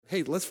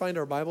Hey, let's find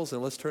our Bibles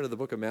and let's turn to the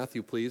book of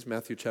Matthew, please.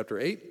 Matthew chapter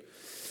 8.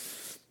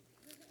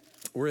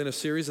 We're in a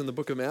series in the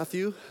book of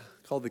Matthew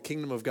called The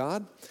Kingdom of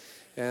God.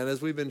 And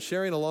as we've been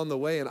sharing along the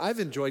way, and I've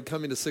enjoyed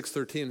coming to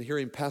 613 and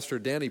hearing Pastor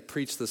Danny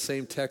preach the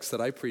same text that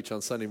I preach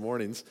on Sunday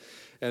mornings.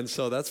 And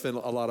so that's been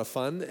a lot of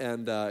fun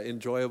and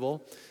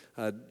enjoyable.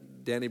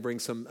 Danny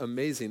brings some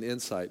amazing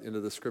insight into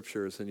the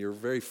scriptures, and you're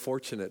very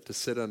fortunate to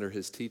sit under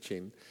his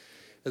teaching.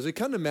 As we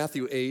come to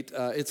Matthew 8,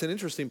 it's an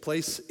interesting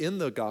place in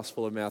the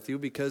Gospel of Matthew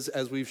because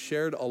as we've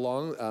shared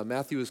along,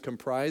 Matthew is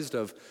comprised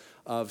of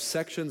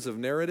sections of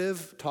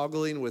narrative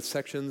toggling with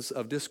sections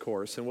of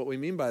discourse. And what we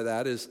mean by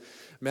that is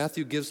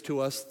Matthew gives to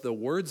us the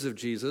words of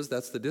Jesus.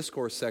 That's the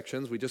discourse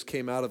sections. We just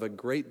came out of a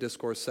great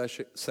discourse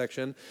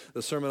section,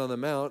 the Sermon on the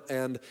Mount,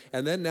 and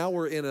then now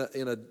we're in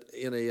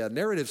a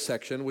narrative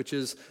section, which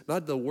is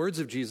not the words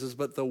of Jesus,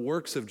 but the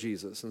works of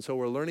Jesus. And so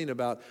we're learning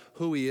about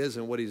who he is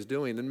and what he's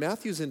doing. And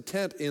Matthew's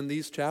intent in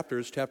these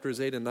chapters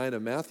 8 and 9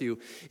 of Matthew,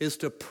 is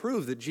to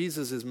prove that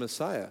Jesus is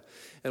Messiah.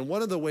 And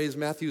one of the ways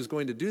Matthew is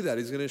going to do that,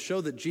 he's going to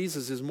show that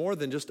Jesus is more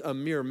than just a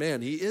mere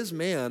man. He is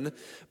man,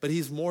 but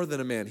he's more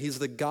than a man. He's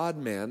the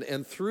God-man,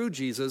 and through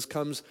Jesus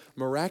comes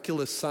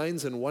miraculous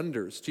signs and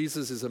wonders.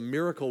 Jesus is a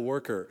miracle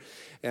worker,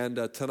 and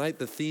tonight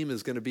the theme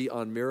is going to be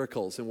on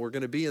miracles, and we're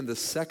going to be in the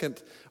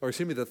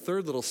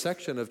third little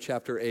section of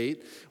chapter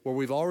 8, where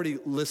we've already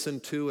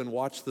listened to and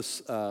watched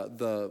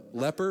the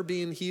leper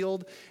being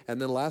healed,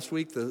 and then last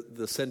week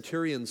the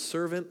centurion's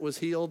servant was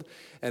healed,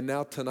 and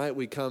now tonight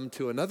we come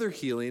to another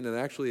healing, and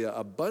actually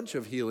a bunch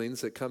of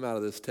healings that come out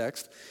of this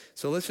text.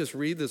 So let's just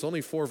read. There's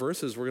only 4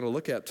 verses we're going to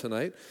look at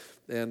tonight,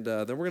 and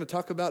then we're going to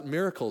talk about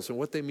miracles and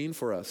what they mean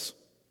for us.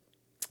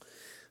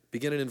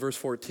 Beginning in verse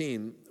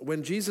 14,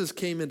 when Jesus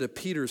came into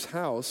Peter's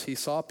house, he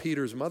saw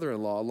Peter's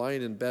mother-in-law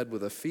lying in bed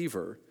with a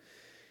fever.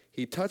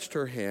 He touched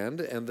her hand,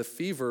 and the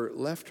fever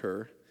left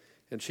her,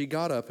 and she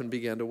got up and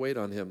began to wait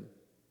on him.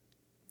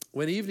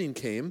 When evening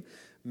came,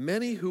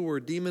 many who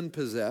were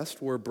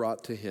demon-possessed were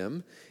brought to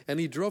him, and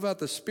he drove out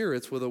the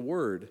spirits with a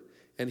word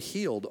and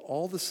healed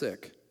all the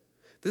sick.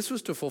 This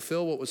was to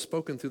fulfill what was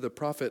spoken through the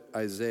prophet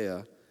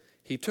Isaiah.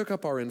 He took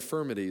up our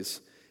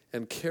infirmities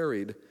and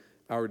carried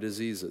our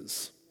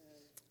diseases.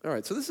 All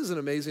right, so this is an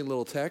amazing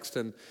little text,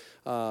 and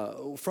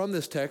from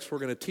this text we're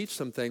going to teach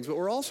some things, but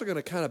we're also going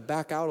to kind of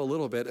back out a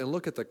little bit and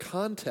look at the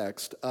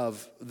context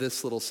of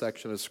this little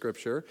section of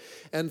Scripture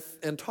and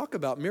talk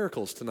about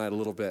miracles tonight a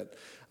little bit.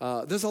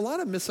 There's a lot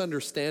of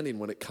misunderstanding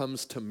when it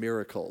comes to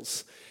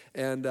miracles,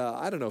 and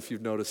I don't know if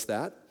you've noticed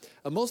that.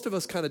 Most of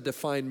us kind of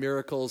define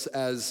miracles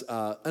as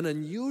an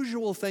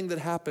unusual thing that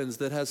happens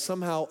that has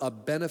somehow a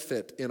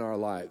benefit in our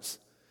lives.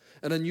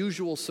 An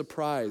unusual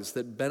surprise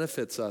that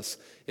benefits us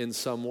in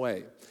some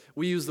way.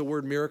 We use the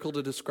word miracle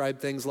to describe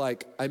things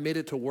like, I made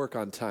it to work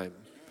on time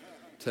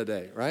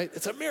today, right?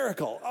 It's a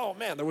miracle. Oh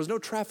man, there was no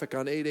traffic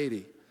on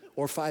 880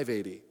 or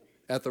 580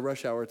 at the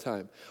rush hour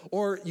time.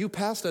 Or you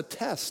passed a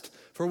test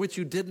for which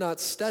you did not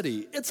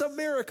study. It's a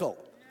miracle.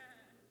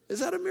 Is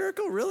that a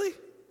miracle, really?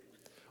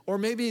 Or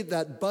maybe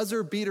that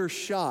buzzer beater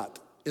shot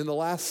in the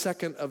last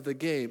second of the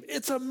game.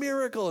 It's a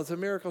miracle. It's a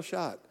miracle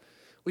shot.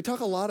 We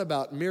talk a lot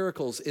about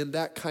miracles in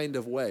that kind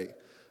of way.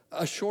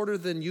 A shorter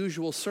than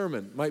usual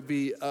sermon might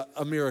be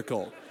a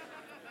miracle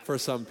for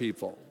some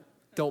people.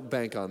 Don't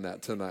bank on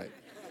that tonight.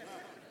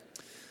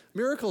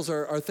 Miracles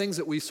are things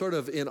that we sort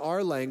of, in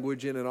our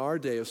language and in our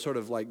day, have sort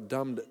of like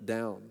dumbed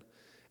down.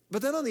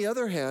 But then on the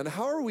other hand,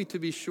 how are we to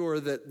be sure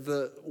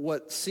that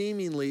what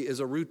seemingly is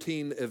a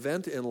routine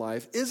event in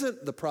life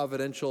isn't the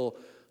providential,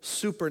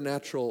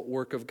 supernatural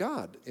work of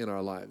God in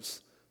our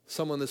lives?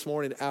 Someone this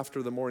morning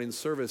after the morning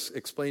service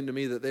explained to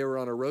me that they were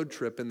on a road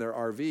trip in their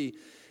RV,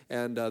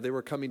 and they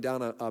were coming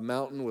down a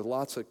mountain with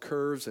lots of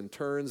curves and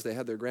turns. They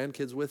had their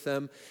grandkids with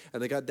them,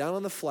 and they got down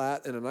on the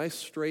flat in a nice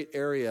straight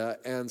area,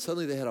 and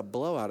suddenly they had a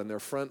blowout in their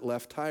front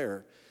left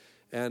tire.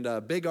 And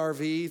a big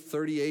RV,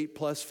 38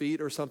 plus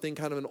feet or something,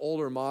 kind of an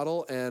older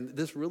model, and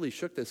this really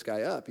shook this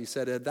guy up. He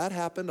said, had that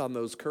happened on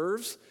those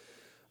curves,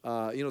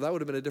 that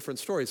would have been a different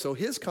story. So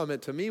his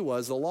comment to me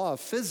was the law of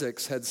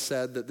physics had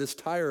said that this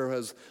tire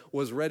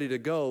was ready to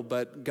go,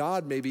 but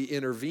God maybe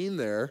intervened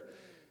there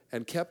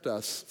and kept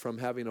us from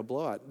having a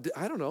blowout.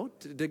 I don't know.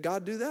 Did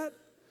God do that?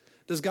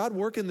 Does God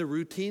work in the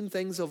routine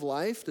things of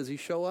life? Does he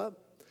show up?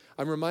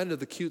 I'm reminded of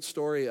the cute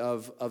story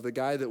of the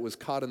guy that was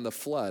caught in the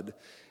flood.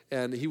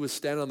 And he was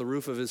standing on the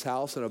roof of his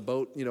house, and a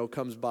boat,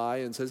 comes by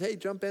and says, hey,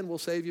 jump in, we'll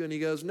save you. And he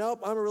goes,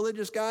 nope, I'm a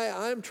religious guy.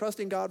 I'm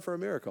trusting God for a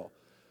miracle.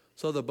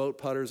 So the boat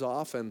putters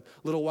off, and a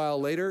little while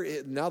later,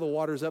 now the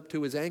water's up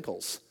to his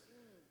ankles.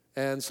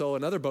 And so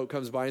another boat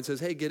comes by and says,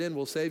 hey, get in,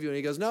 we'll save you. And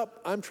he goes, nope,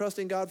 I'm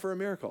trusting God for a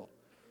miracle.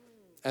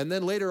 And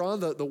then later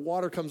on, the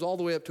water comes all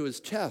the way up to his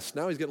chest.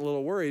 Now he's getting a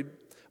little worried.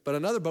 But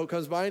another boat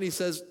comes by, and he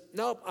says,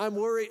 nope, I'm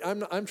worried.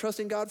 I'm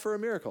trusting God for a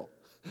miracle.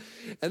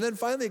 And then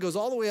finally it goes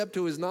all the way up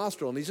to his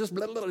nostril, and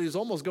he's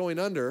almost going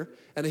under,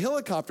 and a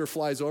helicopter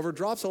flies over,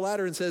 drops a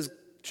ladder, and says,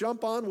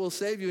 jump on, we'll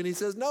save you. And he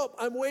says, nope,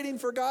 I'm waiting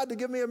for God to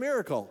give me a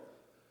miracle.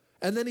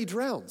 And then he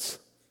drowns.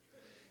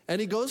 And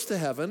he goes to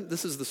heaven.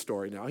 This is the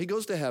story now. He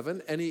goes to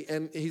heaven, and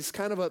he's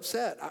kind of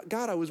upset.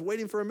 God, I was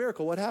waiting for a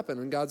miracle. What happened?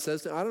 And God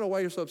says, I don't know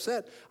why you're so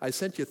upset. I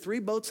sent you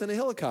 3 boats and a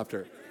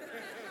helicopter.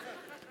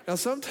 Now,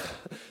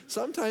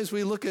 sometimes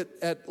we look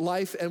at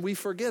life and we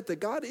forget that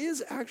God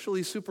is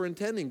actually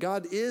superintending.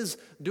 God is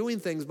doing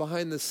things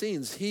behind the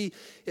scenes.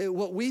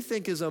 What we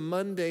think is a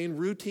mundane,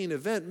 routine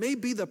event may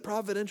be the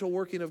providential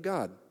working of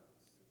God.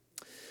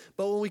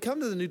 But when we come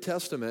to the New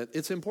Testament,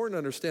 it's important to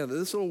understand that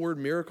this little word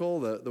miracle,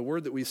 the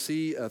word that we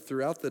see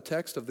throughout the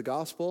text of the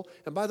gospel,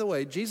 and by the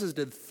way, Jesus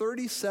did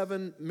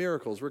 37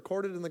 miracles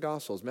recorded in the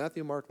gospels,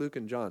 Matthew, Mark, Luke,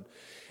 and John.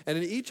 And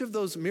in each of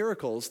those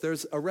miracles,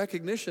 there's a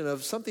recognition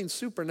of something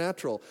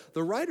supernatural.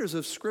 The writers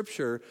of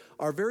Scripture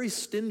are very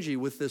stingy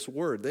with this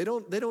word. They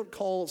don't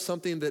call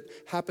something that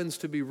happens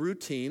to be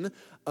routine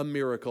a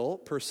miracle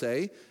per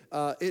se.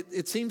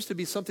 It seems to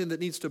be something that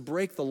needs to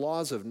break the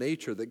laws of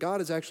nature, that God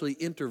is actually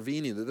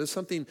intervening, that there's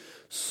something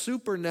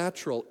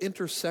supernatural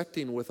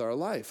intersecting with our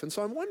life. And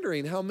so I'm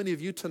wondering how many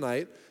of you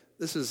tonight,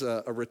 this is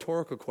a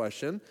rhetorical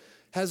question,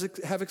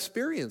 have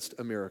experienced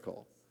a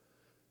miracle.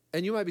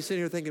 And you might be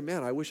sitting here thinking,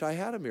 man, I wish I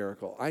had a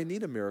miracle. I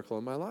need a miracle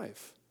in my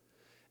life.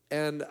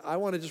 And I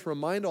want to just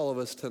remind all of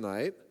us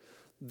tonight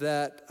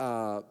that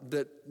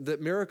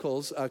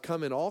miracles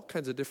come in all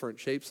kinds of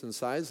different shapes and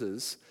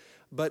sizes.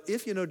 But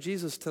if you know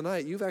Jesus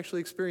tonight, you've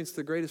actually experienced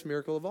the greatest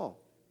miracle of all.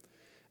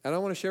 And I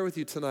want to share with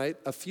you tonight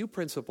a few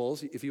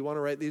principles. If you want to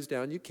write these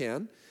down, you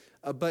can.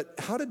 But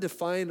how to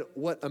define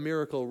what a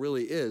miracle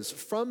really is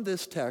from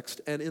this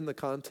text and in the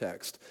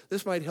context.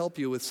 This might help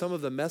you with some of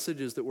the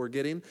messages that we're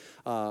getting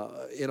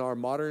in our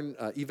modern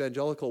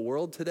evangelical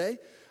world today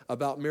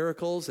about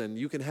miracles, and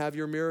you can have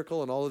your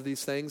miracle and all of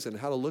these things, and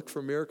how to look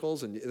for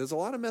miracles. And there's a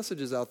lot of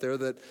messages out there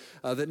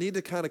that need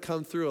to kind of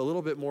come through a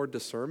little bit more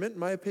discernment, in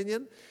my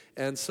opinion.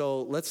 And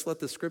so let's let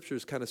the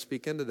Scriptures kind of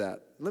speak into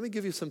that. Let me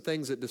give you some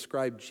things that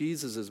describe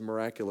Jesus'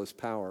 miraculous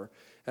power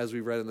as we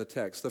read in the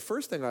text. The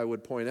first thing I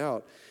would point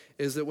out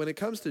is that when it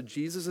comes to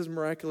Jesus'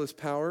 miraculous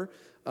power,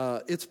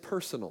 it's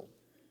personal.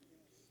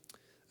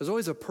 There's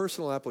always a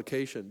personal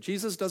application.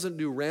 Jesus doesn't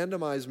do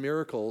randomized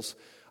miracles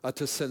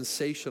to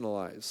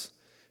sensationalize.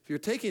 If you're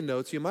taking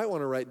notes, you might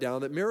want to write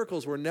down that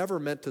miracles were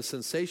never meant to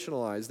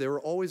sensationalize. They were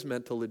always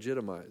meant to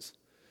legitimize.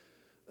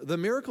 The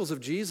miracles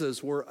of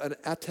Jesus were an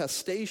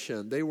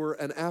attestation. They were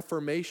an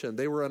affirmation.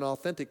 They were an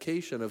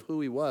authentication of who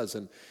he was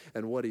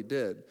and what he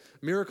did.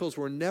 Miracles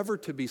were never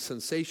to be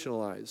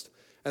sensationalized.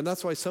 And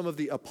that's why some of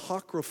the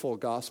apocryphal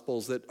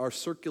gospels that are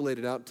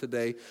circulated out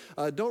today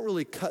don't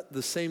really cut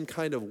the same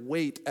kind of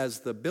weight as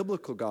the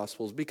biblical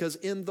gospels, because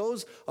in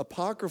those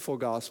apocryphal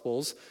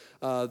gospels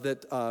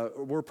that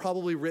were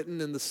probably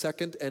written in the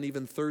 2nd and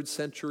even 3rd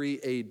century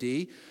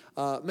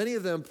AD, many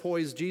of them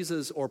point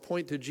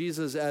to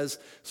Jesus as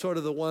sort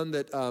of the one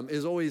that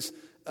is always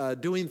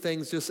doing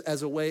things just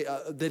as a way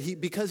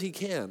because he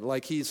can.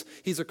 Like he's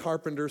a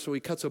carpenter, so he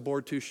cuts a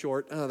board too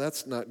short. Oh,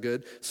 that's not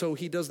good. So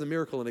he does the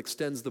miracle and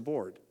extends the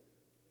board.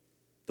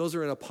 Those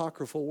are in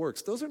apocryphal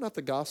works. Those are not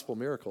the gospel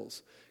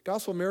miracles.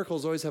 Gospel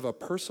miracles always have a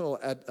personal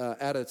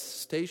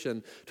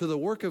attestation to the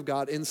work of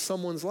God in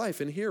someone's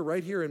life. And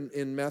right here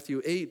in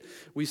Matthew 8,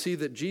 we see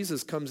that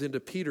Jesus comes into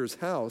Peter's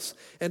house.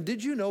 And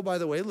did you know, by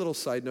the way, little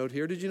side note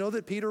here, did you know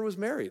that Peter was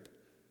married?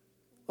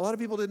 A lot of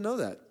people didn't know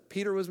that.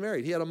 Peter was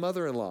married. He had a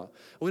mother-in-law.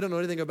 We don't know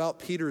anything about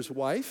Peter's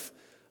wife.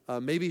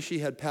 Maybe she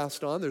had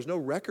passed on. There's no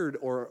record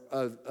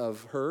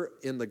of her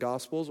in the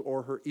Gospels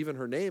or even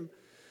her name.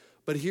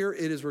 But here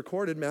it is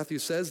recorded, Matthew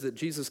says, that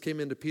Jesus came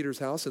into Peter's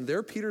house, and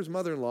there Peter's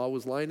mother-in-law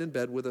was lying in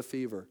bed with a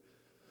fever.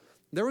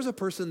 There was a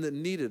person that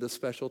needed a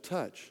special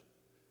touch,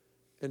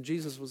 and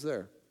Jesus was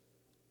there.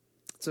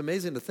 It's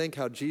amazing to think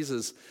how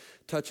Jesus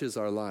touches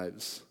our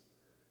lives.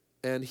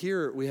 And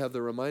here we have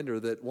the reminder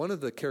that one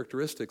of the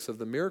characteristics of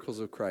the miracles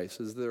of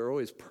Christ is they're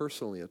always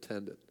personally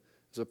attended.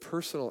 There's a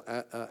personal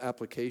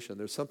application.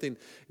 There's something,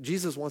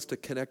 Jesus wants to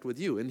connect with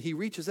you. And he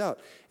reaches out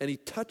and he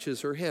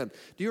touches her hand.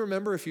 Do you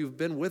remember, if you've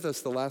been with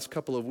us the last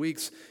couple of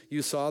weeks,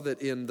 you saw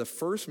that in the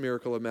first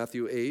miracle of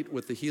Matthew 8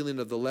 with the healing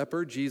of the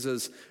leper,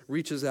 Jesus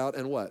reaches out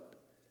and what?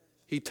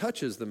 He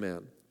touches the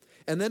man.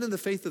 And then in the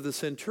faith of the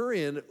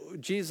centurion,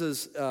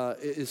 Jesus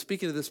is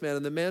speaking to this man,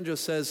 and the man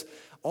just says,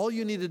 all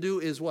you need to do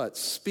is what?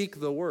 Speak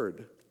the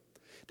word.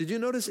 Did you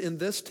notice in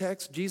this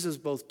text, Jesus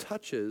both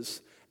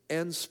touches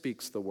and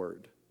speaks the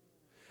word?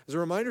 As a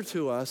reminder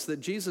to us that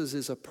Jesus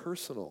is a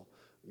personal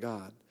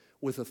God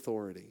with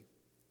authority.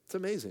 It's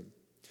amazing.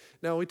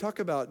 Now, we talk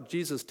about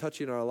Jesus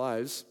touching our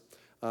lives.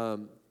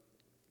 The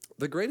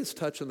greatest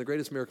touch and the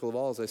greatest miracle of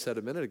all, as I said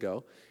a minute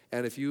ago,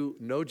 and if you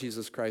know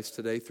Jesus Christ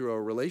today through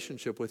a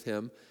relationship with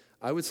him,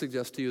 I would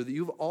suggest to you that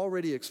you've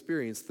already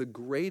experienced the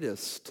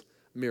greatest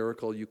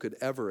miracle you could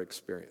ever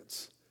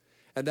experience.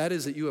 And that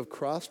is that you have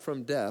crossed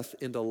from death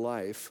into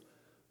life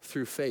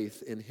through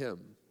faith in him.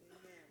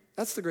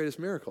 That's the greatest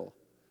miracle.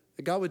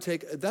 God would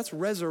that's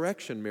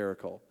resurrection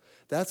miracle.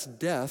 That's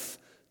death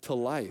to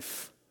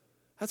life.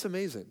 That's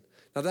amazing.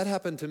 Now, that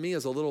happened to me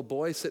as a little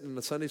boy sitting in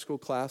a Sunday school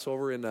class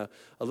over in a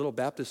little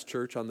Baptist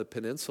church on the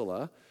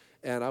peninsula.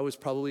 And I was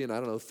probably in, I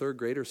don't know, third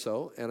grade or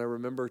so. And I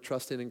remember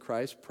trusting in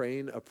Christ,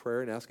 praying a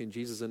prayer and asking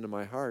Jesus into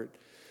my heart.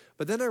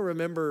 But then I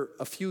remember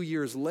a few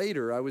years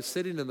later, I was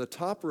sitting in the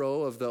top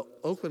row of the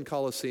Oakland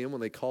Coliseum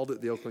when they called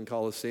it the Oakland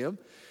Coliseum.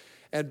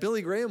 And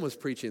Billy Graham was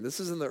preaching. This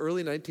is in the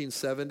early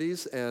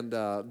 1970s.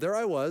 And there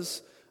I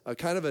was, a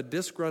kind of a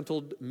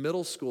disgruntled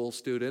middle school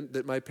student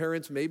that my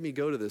parents made me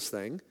go to this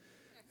thing.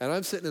 And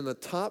I'm sitting in the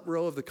top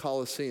row of the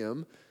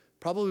Coliseum,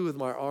 probably with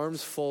my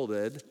arms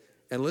folded,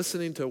 and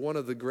listening to one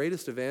of the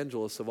greatest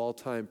evangelists of all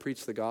time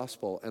preach the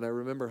gospel. And I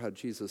remember how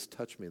Jesus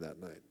touched me that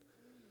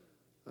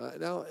night.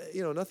 Now,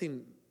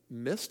 nothing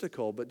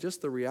mystical, but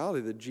just the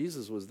reality that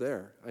Jesus was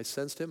there. I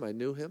sensed him. I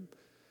knew him.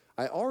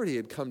 I already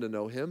had come to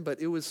know him, but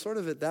it was sort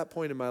of at that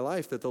point in my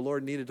life that the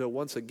Lord needed to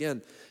once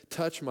again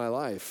touch my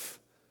life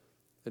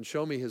and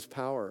show me his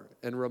power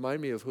and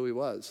remind me of who he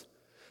was.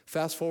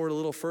 Fast forward a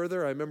little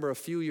further, I remember a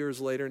few years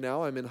later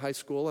now, I'm in high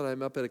school and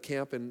I'm up at a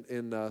camp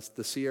in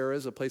the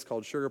Sierras, a place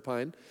called Sugar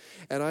Pine,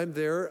 and I'm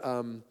there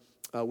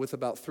with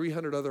about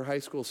 300 other high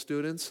school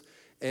students.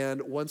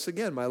 And once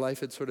again, my life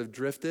had sort of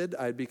drifted.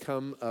 I'd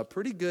become a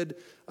pretty good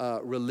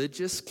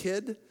religious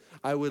kid.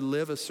 I would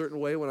live a certain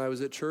way when I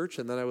was at church,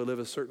 and then I would live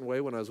a certain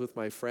way when I was with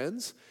my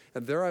friends.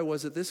 And there I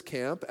was at this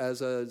camp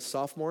as a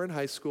sophomore in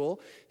high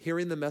school,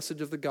 hearing the message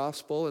of the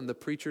gospel and the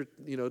preacher,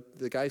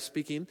 the guy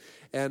speaking.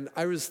 And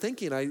I was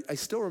thinking, I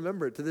still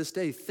remember it to this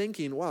day,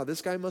 thinking, wow,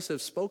 this guy must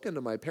have spoken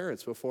to my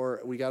parents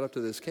before we got up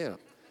to this camp.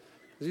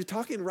 He was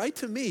talking right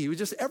to me.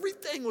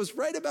 Everything was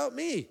right about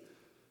me.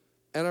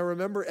 And I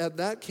remember at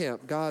that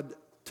camp, God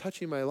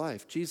touching my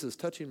life, Jesus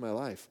touching my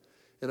life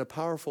in a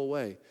powerful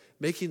way,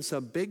 making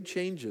some big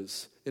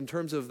changes in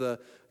terms of the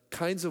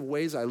kinds of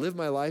ways I lived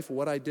my life,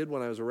 what I did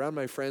when I was around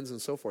my friends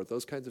and so forth,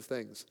 those kinds of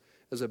things.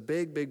 As a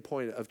big, big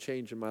point of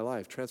change in my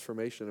life,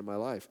 transformation in my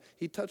life.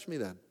 He touched me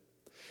then.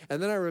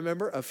 And then I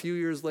remember a few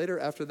years later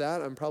after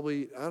that, I'm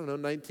probably,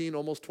 19,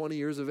 almost 20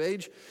 years of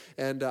age,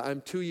 and I'm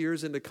 2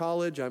 years into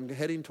college. I'm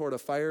heading toward a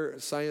fire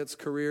science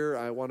career.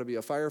 I want to be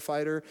a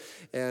firefighter,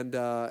 and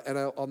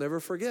I'll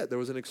never forget. There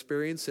was an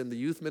experience in the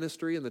youth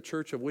ministry in the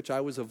church of which I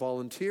was a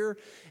volunteer,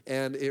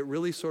 and it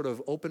really sort of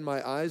opened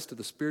my eyes to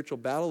the spiritual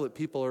battle that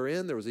people are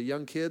in. There was a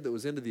young kid that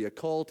was into the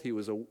occult. He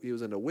was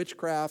into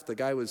witchcraft. The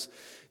guy was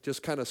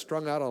just kind of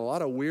strung out on a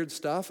lot of weird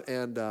stuff,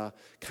 and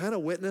kind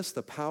of witnessed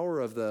the power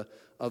of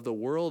the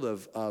world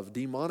of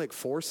demonic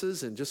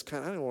forces, and just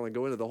kind of, I don't want to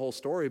go into the whole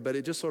story, but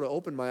it just sort of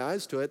opened my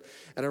eyes to it.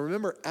 And I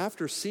remember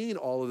after seeing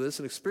all of this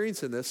and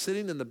experiencing this,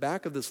 sitting in the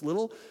back of this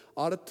little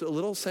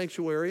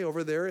sanctuary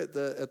over there at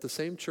the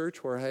same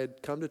church where I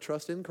had come to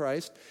trust in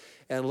Christ,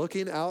 and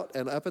looking out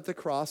and up at the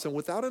cross, and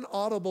without an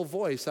audible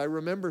voice, I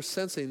remember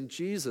sensing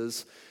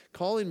Jesus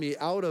calling me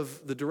out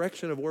of the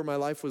direction of where my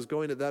life was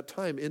going at that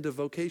time into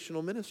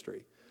vocational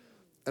ministry.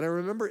 And I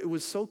remember it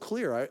was so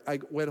clear. I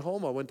went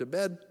home, I went to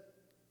bed,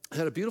 I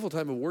had a beautiful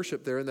time of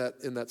worship there in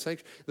that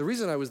sanctuary. The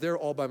reason I was there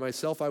all by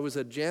myself, I was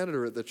a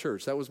janitor at the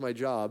church. That was my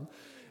job.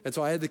 And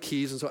so I had the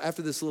keys. And so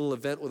after this little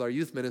event with our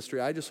youth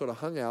ministry, I just sort of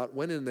hung out,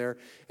 went in there,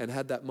 and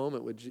had that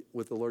moment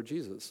with the Lord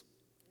Jesus.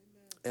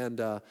 Amen.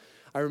 And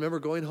I remember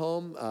going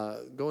home,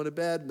 going to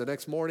bed, the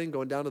next morning,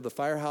 going down to the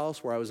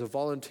firehouse where I was a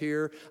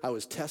volunteer. I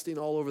was testing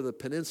all over the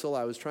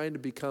peninsula. I was trying to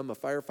become a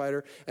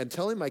firefighter, and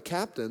telling my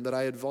captain that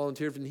I had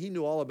volunteered, and he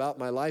knew all about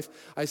my life.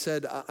 I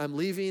said, I'm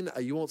leaving.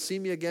 You won't see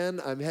me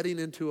again. I'm heading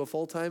into a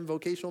full-time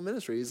vocational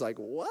ministry. He's like,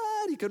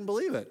 what? He couldn't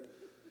believe it.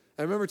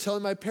 I remember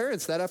telling my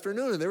parents that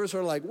afternoon, and they were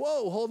sort of like,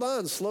 whoa, hold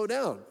on, slow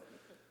down.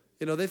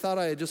 They thought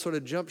I had just sort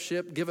of jumped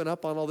ship, given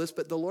up on all this,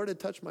 but the Lord had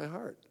touched my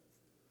heart.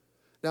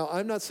 Now,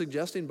 I'm not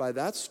suggesting by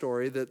that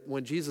story that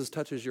when Jesus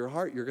touches your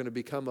heart, you're going to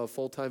become a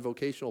full-time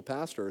vocational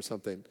pastor or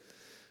something.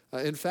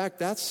 In fact,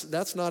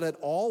 that's not at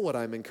all what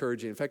I'm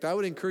encouraging. In fact, I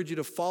would encourage you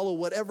to follow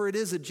whatever it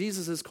is that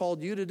Jesus has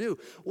called you to do.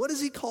 What has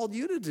he called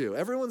you to do?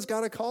 Everyone's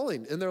got a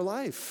calling in their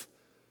life.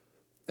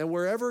 And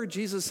wherever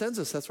Jesus sends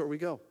us, that's where we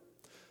go.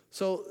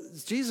 So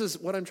Jesus,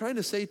 what I'm trying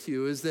to say to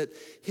you is that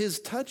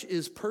his touch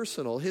is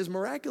personal. His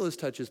miraculous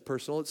touch is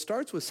personal. It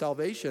starts with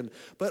salvation,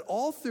 but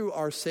all through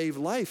our saved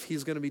life,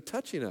 he's going to be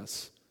touching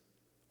us.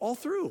 All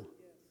through.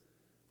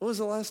 When was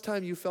the last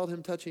time you felt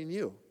him touching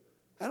you?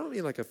 I don't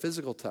mean like a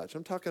physical touch.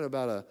 I'm talking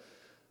about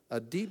a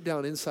deep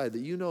down inside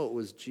that you know it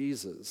was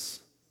Jesus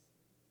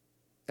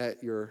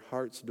at your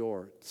heart's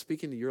door,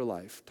 speaking to your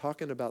life,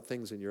 talking about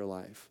things in your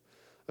life.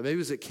 Maybe it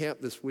was at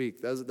camp this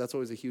week. That's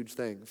always a huge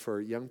thing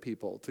for young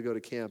people, to go to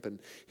camp and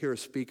hear a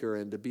speaker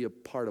and to be a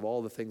part of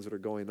all the things that are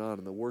going on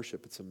in the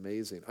worship. It's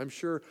amazing. I'm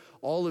sure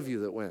all of you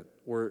that went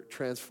were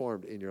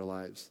transformed in your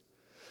lives.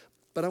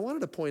 But I wanted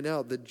to point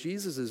out that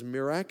Jesus'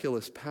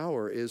 miraculous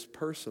power is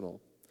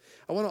personal.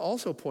 I want to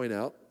also point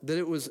out that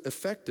it was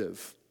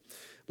effective.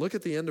 Look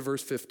at the end of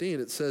verse 15.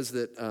 It says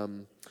that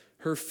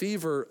her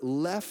fever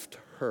left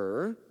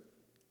her.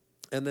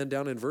 And then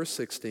down in verse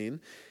 16,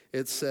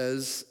 it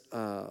says,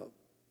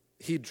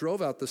 he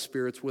drove out the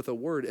spirits with a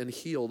word and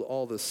healed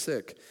all the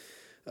sick.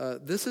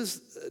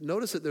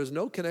 Notice that there's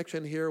no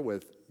connection here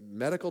with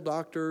medical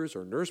doctors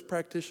or nurse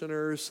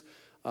practitioners.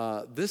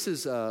 This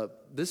is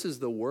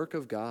the work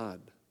of God.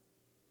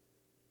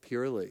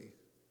 purely.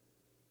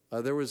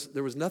 There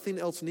was nothing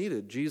else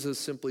needed. Jesus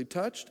simply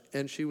touched,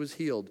 and she was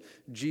healed.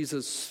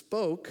 Jesus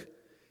spoke,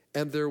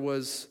 and there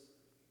was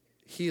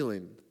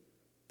healing.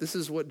 This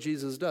is what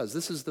Jesus does.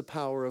 This is the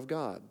power of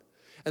God.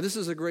 And this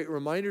is a great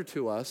reminder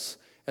to us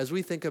as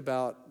we think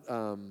about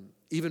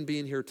even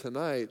being here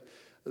tonight,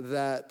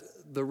 that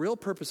the real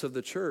purpose of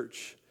the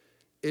church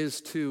is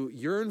to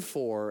yearn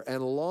for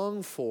and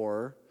long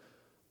for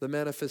the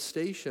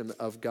manifestation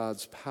of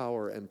God's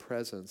power and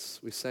presence.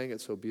 We sang it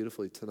so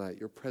beautifully tonight.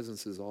 Your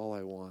presence is all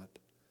I want,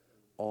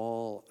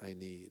 all I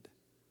need.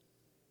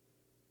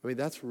 I mean,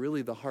 that's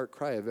really the heart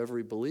cry of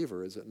every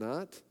believer, is it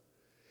not?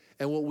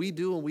 And what we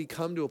do when we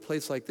come to a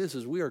place like this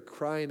is we are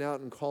crying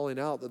out and calling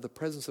out that the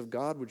presence of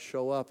God would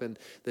show up and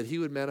that he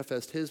would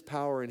manifest his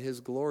power and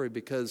his glory,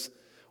 because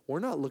we're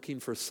not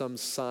looking for some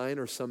sign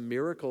or some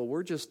miracle.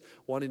 We're just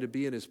wanting to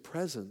be in his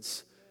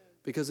presence,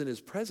 because in his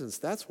presence,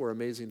 that's where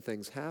amazing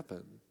things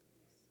happen.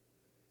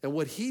 And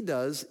what he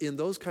does in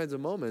those kinds of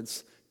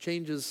moments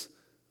changes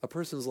a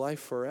person's life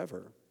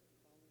forever.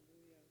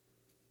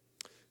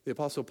 The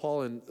Apostle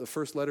Paul, in the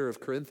first letter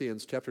of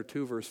Corinthians, chapter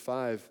 2, verse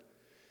 5,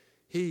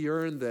 he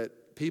yearned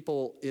that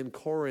people in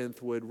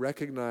Corinth would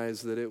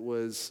recognize that it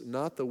was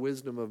not the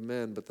wisdom of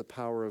men, but the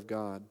power of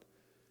God.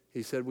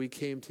 He said, we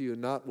came to you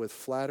not with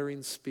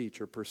flattering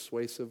speech or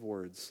persuasive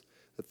words,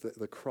 that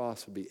the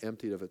cross would be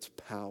emptied of its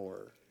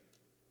power.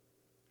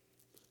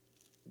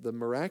 The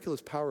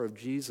miraculous power of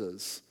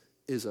Jesus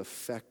is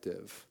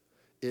effective.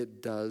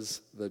 It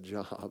does the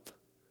job.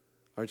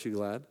 Aren't you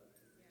glad?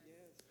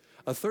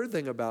 A third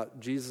thing about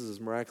Jesus'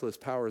 miraculous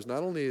power is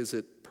not only is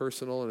it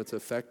personal and it's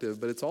effective,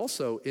 but it's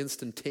also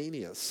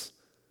instantaneous.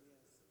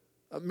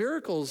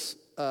 Miracles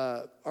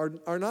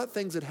are not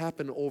things that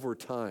happen over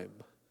time.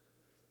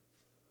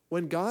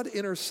 When God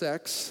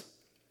intersects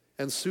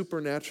and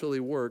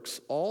supernaturally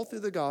works all through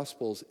the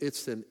Gospels,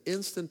 it's an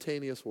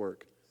instantaneous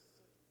work.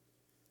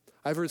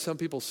 I've heard some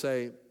people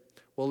say,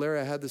 well, Larry,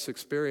 I had this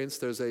experience.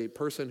 There's a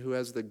person who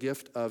has the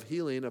gift of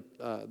healing,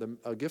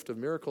 a gift of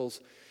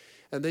miracles,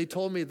 and they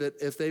told me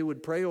that if they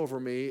would pray over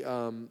me,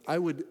 I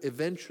would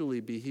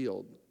eventually be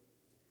healed.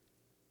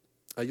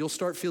 You'll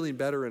start feeling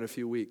better in a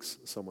few weeks,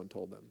 someone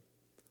told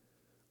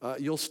them.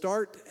 You'll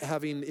start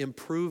having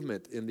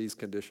improvement in these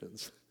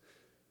conditions.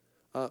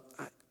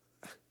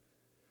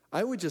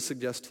 I would just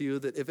suggest to you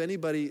that if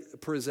anybody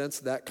presents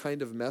that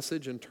kind of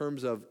message in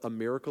terms of a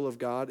miracle of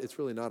God, it's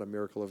really not a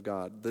miracle of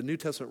God. The New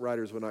Testament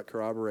writers would not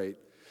corroborate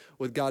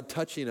with God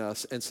touching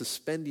us and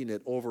suspending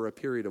it over a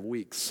period of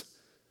weeks,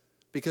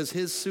 because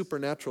his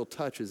supernatural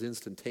touch is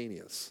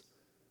instantaneous.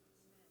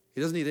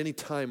 He doesn't need any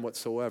time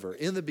whatsoever.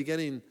 In the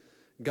beginning,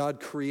 God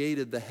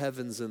created the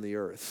heavens and the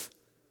earth.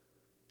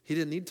 He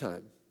didn't need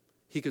time.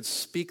 He could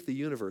speak the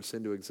universe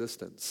into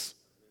existence.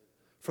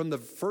 From the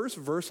first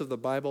verse of the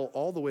Bible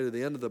all the way to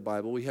the end of the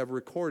Bible, we have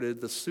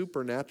recorded the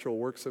supernatural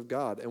works of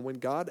God. And when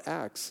God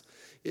acts,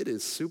 it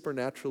is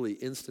supernaturally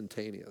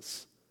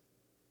instantaneous.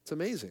 It's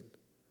amazing.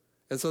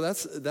 And so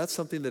that's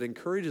something that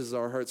encourages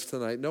our hearts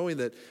tonight, knowing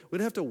that we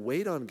don't have to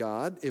wait on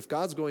God. If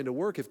God's going to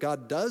work, if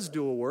God does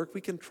do a work,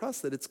 we can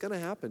trust that it's going to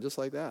happen just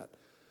like that.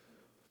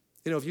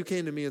 You know, if you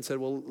came to me and said,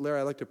 well, Larry,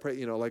 I'd like to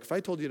pray, like if I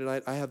told you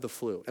tonight I have the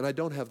flu, and I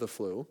don't have the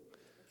flu,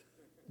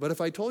 but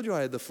if I told you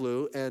I had the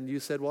flu and you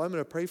said, well, I'm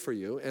going to pray for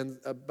you, and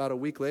about a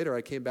week later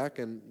I came back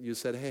and you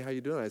said, hey, how you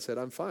doing? I said,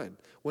 I'm fine.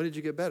 When did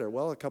you get better?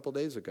 Well, a couple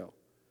days ago.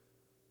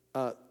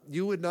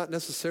 You would not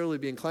necessarily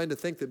be inclined to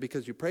think that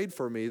because you prayed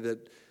for me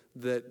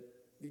that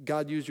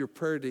God used your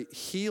prayer to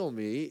heal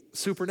me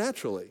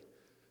supernaturally.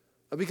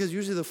 Because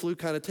usually the flu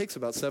kind of takes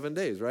about 7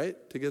 days, right,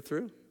 to get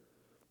through.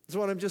 So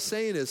what I'm just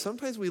saying is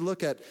sometimes we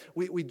look at,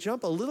 we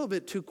jump a little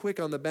bit too quick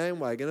on the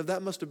bandwagon of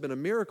that must have been a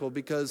miracle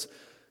because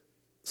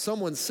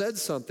someone said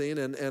something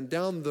and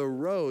down the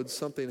road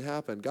something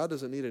happened. God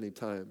doesn't need any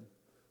time.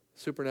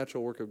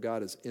 Supernatural work of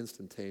God is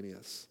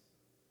instantaneous.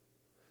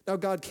 Now,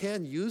 God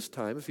can use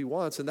time if he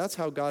wants, and that's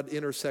how God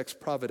intersects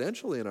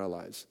providentially in our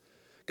lives.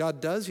 God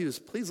does use,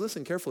 please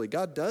listen carefully,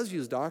 God does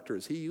use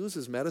doctors. He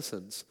uses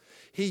medicines.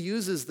 He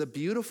uses the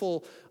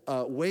beautiful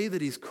way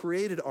that he's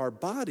created our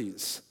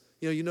bodies.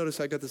 You notice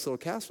I got this little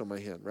cast on my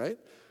hand, right?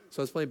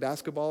 So I was playing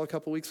basketball a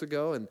couple weeks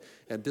ago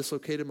and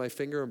dislocated my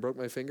finger and broke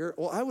my finger.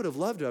 Well, I would have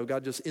loved to have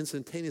God just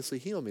instantaneously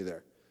heal me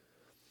there.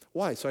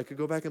 Why? So I could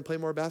go back and play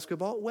more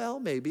basketball? Well,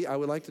 maybe. I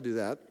would like to do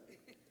that.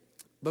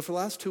 But for the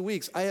last 2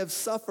 weeks, I have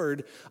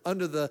suffered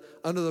under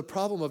the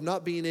problem of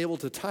not being able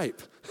to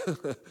type.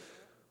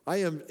 I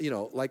am,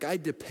 I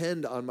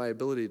depend on my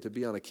ability to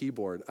be on a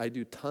keyboard. I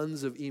do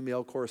tons of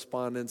email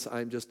correspondence.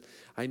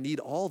 I need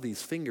all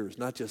these fingers,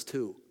 not just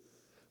two.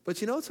 But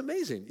it's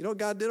amazing. You know what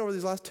God did over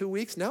these last 2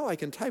 weeks? Now I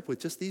can type with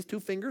just these 2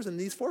 fingers and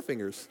these 4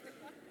 fingers.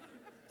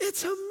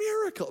 It's a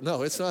miracle.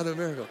 No, it's not a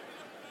miracle.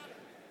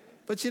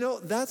 But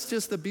that's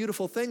just the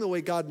beautiful thing, the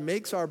way God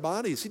makes our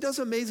bodies. He does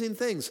amazing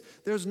things.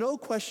 There's no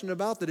question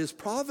about that. His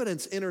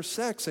providence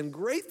intersects and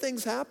great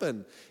things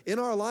happen in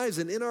our lives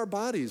and in our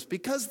bodies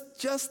because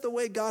just the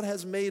way God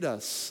has made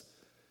us.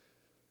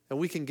 And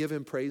we can give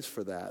him praise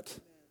for that.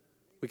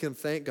 We can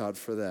thank God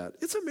for that.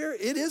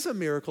 It is a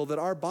miracle that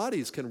our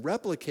bodies can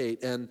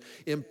replicate and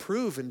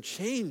improve and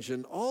change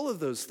and all of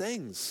those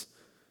things.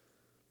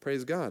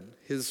 Praise God.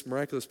 His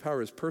miraculous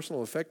power is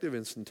personal, effective,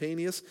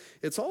 instantaneous.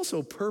 It's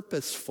also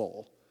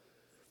purposeful.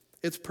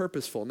 It's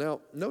purposeful.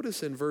 Now,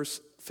 notice in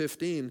verse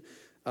 15,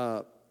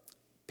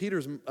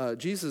 Peter's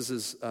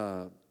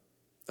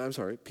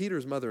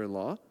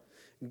mother-in-law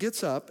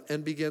gets up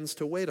and begins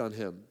to wait on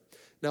him.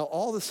 Now,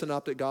 all the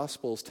synoptic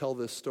gospels tell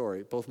this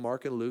story. Both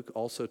Mark and Luke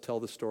also tell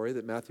the story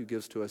that Matthew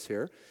gives to us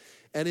here.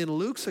 And in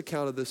Luke's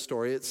account of this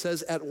story, it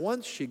says at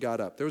once she got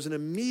up. There was an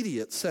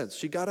immediate sense.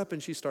 She got up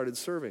and she started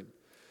serving.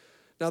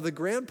 Now, the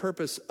grand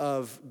purpose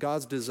of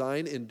God's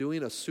design in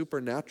doing a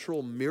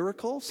supernatural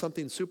miracle,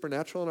 something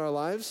supernatural in our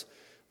lives,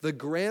 the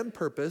grand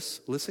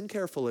purpose, listen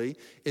carefully,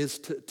 is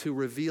to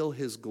reveal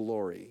his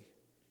glory.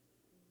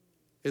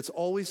 It's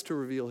always to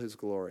reveal his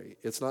glory.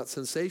 It's not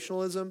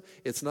sensationalism.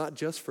 It's not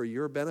just for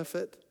your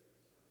benefit.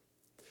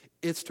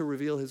 It's to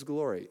reveal his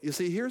glory. You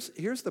see,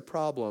 here's the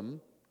problem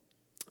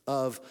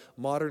of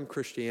modern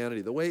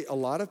Christianity. The way a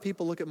lot of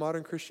people look at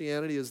modern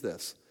Christianity is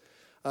this.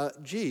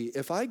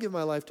 If I give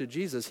my life to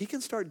Jesus, he can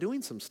start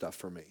doing some stuff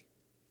for me.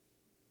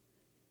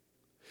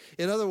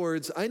 In other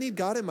words, I need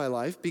God in my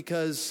life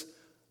because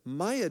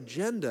my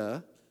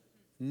agenda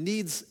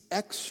needs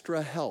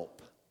extra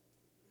help.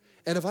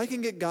 And if I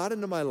can get God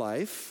into my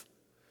life,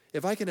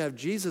 if I can have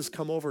Jesus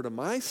come over to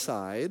my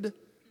side,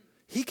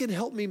 he can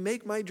help me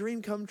make my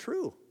dream come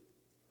true.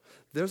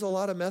 There's a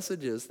lot of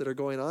messages that are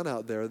going on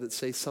out there that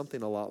say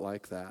something a lot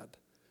like that.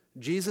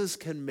 Jesus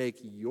can make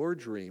your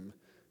dream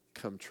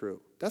come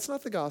true. That's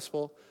not the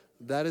gospel.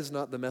 That is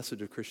not the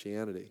message of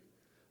Christianity.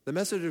 The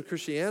message of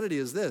Christianity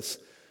is this.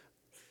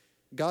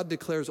 God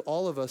declares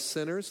all of us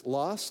sinners,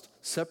 lost,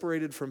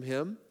 separated from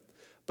him,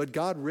 but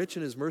God, rich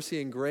in his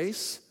mercy and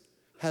grace,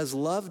 has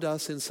loved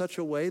us in such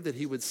a way that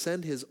he would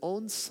send his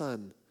own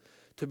son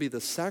to be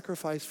the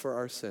sacrifice for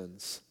our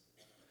sins,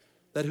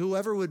 that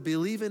whoever would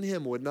believe in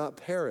him would not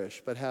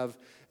perish but have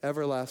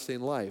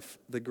everlasting life.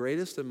 The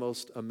greatest and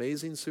most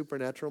amazing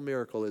supernatural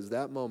miracle is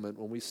that moment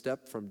when we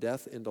step from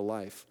death into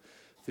life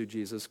through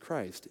Jesus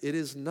Christ. It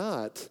is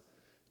not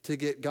to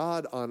get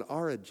God on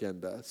our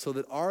agenda so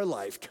that our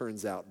life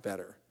turns out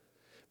better.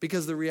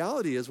 Because the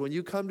reality is when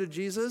you come to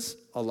Jesus,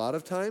 a lot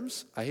of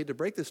times, I hate to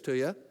break this to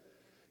you,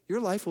 your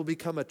life will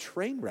become a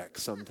train wreck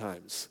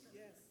sometimes.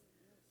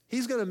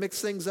 He's going to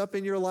mix things up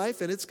in your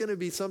life, and it's going to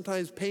be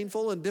sometimes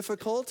painful and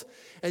difficult,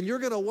 and you're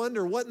going to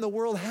wonder what in the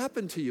world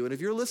happened to you. And if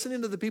you're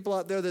listening to the people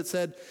out there that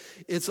said,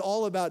 it's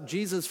all about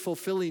Jesus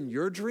fulfilling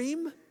your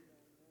dream,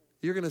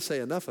 you're going to say,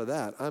 enough of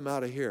that. I'm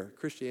out of here.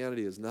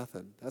 Christianity is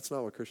nothing. That's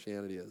not what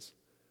Christianity is.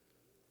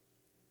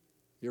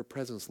 Your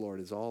presence, Lord,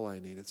 is all I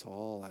need. It's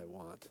all I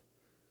want.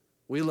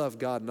 We love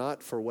God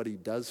not for what he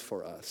does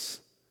for us,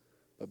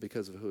 but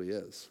because of who he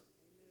is.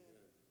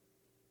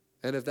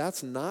 And if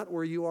that's not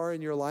where you are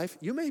in your life,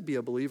 you may be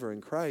a believer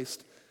in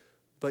Christ,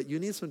 but you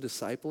need some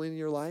discipling in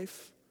your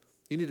life.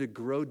 You need to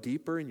grow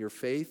deeper in your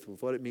faith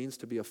with what it means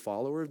to be a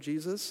follower of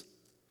Jesus.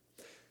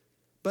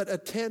 But a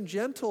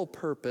tangential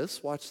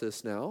purpose, watch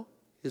this now,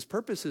 his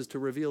purpose is to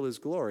reveal his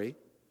glory.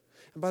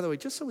 And by the way,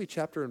 just so we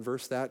chapter and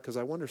verse that, because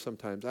I wonder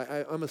sometimes,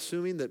 I'm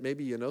assuming that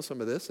maybe you know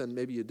some of this, and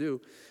maybe you do,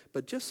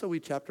 but just so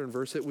we chapter and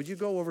verse it, would you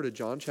go over to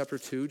John chapter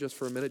 2 just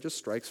for a minute? It just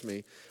strikes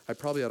me. I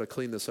probably ought to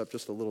clean this up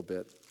just a little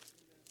bit.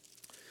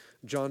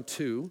 John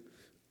 2,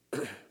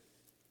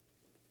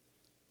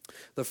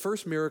 the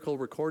first miracle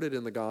recorded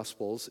in the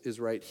Gospels is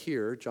right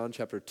here, John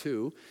chapter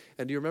 2.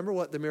 And do you remember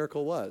what the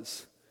miracle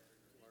was?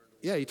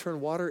 Yeah, he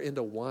turned water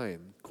into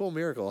wine. Cool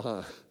miracle,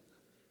 huh?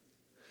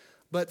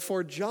 But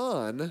for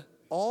John,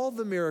 all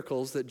the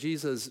miracles that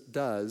Jesus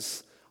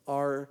does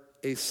are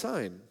a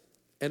sign.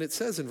 And it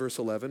says in verse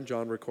 11,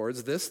 John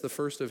records this, the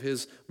first of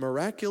his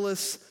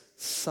miraculous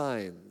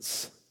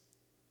signs.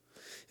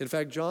 In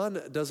fact,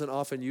 John doesn't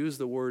often use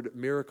the word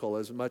miracle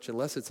as much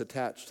unless it's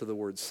attached to the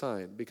word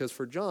sign. Because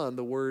for John,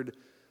 the word,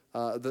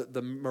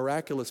 the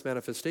miraculous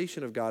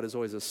manifestation of God is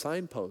always a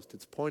signpost.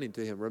 It's pointing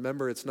to him.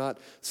 Remember, it's not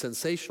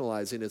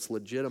sensationalizing, it's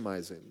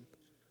legitimizing.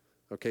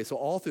 Okay, so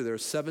all through, there are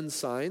 7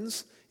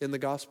 signs in the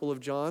Gospel of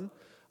John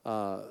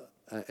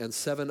and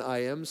 7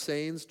 I am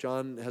sayings.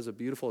 John has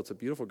it's a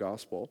beautiful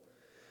gospel.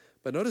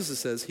 But notice it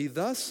says,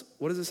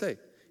 what does it say?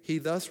 He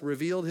thus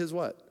revealed his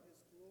what?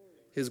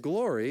 His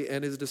glory,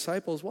 and his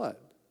disciples what?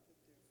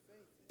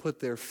 Put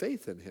their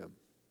faith in him.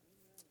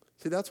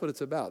 See, that's what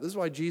it's about. This is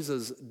why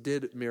Jesus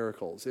did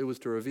miracles. It was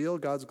to reveal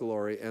God's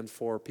glory and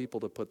for people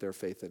to put their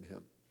faith in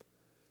him.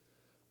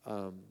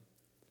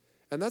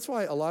 And that's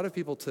why a lot of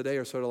people today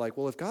are sort of like,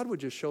 well, if God would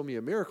just show me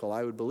a miracle,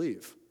 I would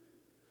believe.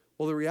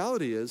 Well, the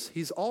reality is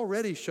he's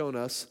already shown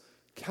us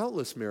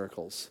countless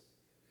miracles.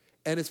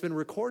 And it's been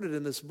recorded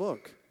in this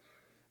book.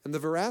 And the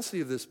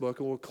veracity of this book,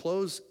 and we'll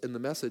close in the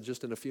message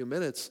just in a few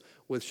minutes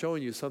with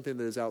showing you something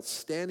that is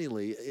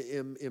outstandingly,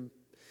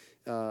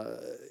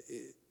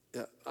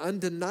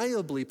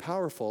 undeniably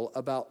powerful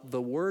about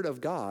the Word of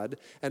God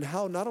and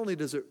how not only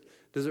does it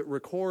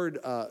record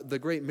the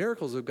great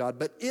miracles of God,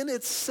 but in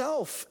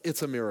itself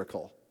it's a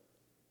miracle.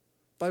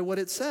 by what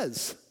it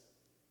says.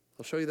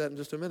 I'll show you that in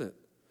just a minute.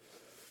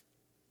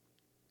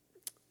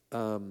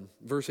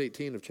 Verse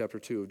 18 of chapter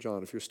 2 of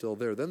John, if you're still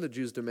there. Then the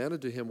Jews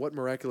demanded to him, what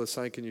miraculous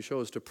sign can you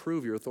show us to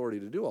prove your authority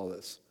to do all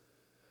this?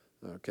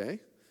 Okay.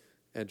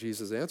 And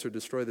Jesus answered,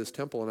 destroy this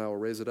temple and I will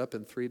raise it up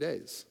in 3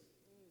 days.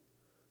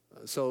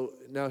 So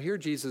now here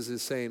Jesus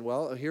is saying,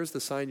 well, here's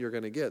the sign you're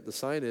going to get. The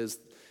sign is,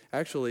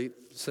 actually,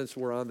 since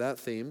we're on that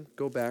theme,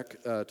 go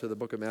back to the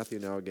book of Matthew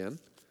now again.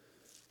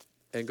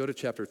 And go to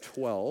chapter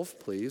 12,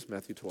 please,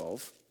 Matthew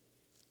 12,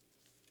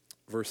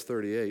 verse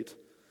 38.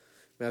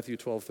 Matthew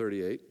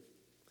 12:38.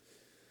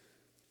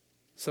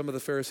 Some of the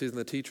Pharisees and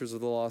the teachers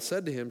of the law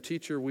said to him,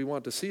 Teacher, we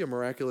want to see a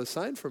miraculous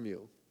sign from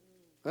you.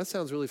 That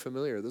sounds really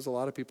familiar. There's a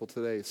lot of people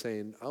today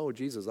saying, oh,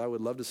 Jesus, I would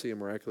love to see a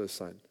miraculous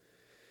sign.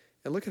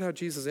 And look at how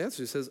Jesus answers.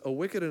 He says, a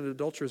wicked and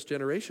adulterous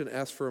generation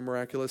asks for a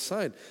miraculous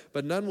sign,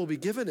 but none will be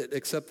given it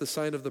except the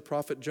sign of the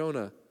prophet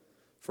Jonah.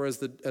 For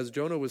as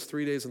Jonah was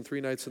 3 days and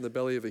 3 nights in the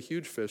belly of a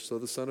huge fish, so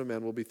the Son of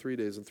Man will be 3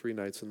 days and 3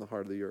 nights in the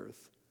heart of the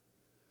earth.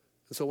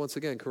 And so once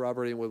again,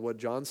 corroborating with what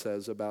John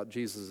says about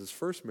Jesus'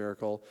 first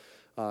miracle,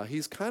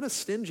 he's kind of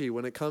stingy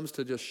when it comes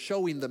to just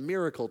showing the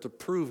miracle to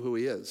prove who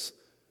he is.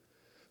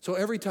 So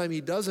every time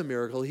he does a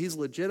miracle, he's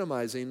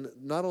legitimizing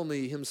not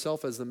only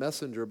himself as the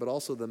messenger, but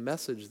also the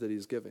message that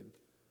he's giving.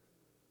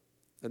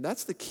 And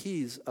that's the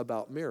keys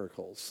about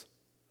miracles.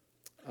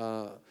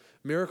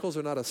 Miracles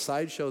are not a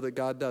sideshow that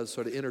God does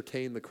sort of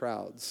entertain the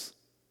crowds.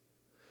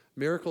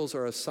 Miracles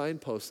are a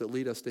signpost that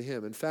lead us to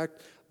him. In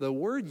fact, the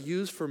word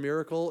used for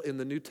miracle in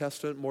the New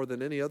Testament more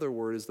than any other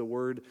word is the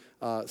word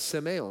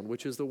semeion,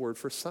 which is the word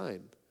for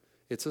sign.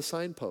 It's a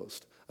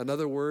signpost.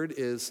 Another word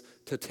is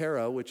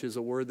tetera, which is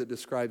a word that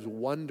describes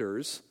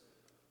wonders.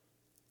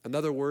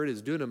 Another word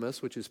is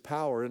dunamis, which is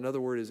power.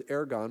 Another word is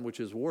ergon, which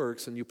is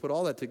works. And you put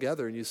all that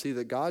together and you see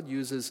that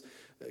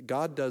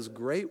God does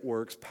great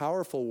works,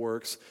 powerful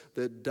works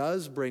that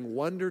does bring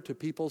wonder to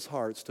people's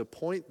hearts to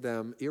point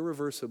them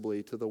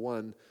irreversibly to the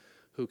one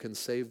who can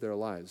save their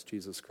lives,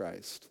 Jesus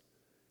Christ.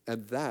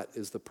 And that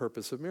is the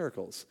purpose of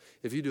miracles.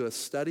 If you do a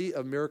study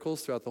of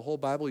miracles throughout the whole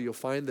Bible, you'll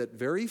find that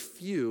very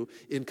few,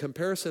 in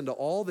comparison to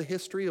all the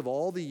history of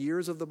all the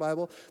years of the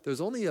Bible, there's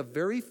only a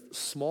very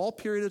small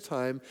period of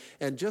time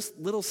and just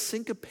little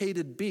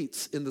syncopated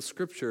beats in the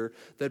Scripture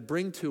that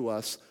bring to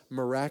us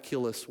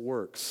miraculous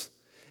works.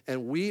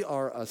 And we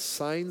are a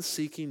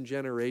sign-seeking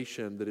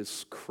generation that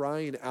is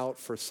crying out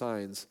for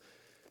signs.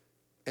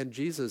 And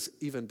Jesus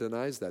even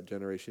denies that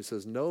generation. He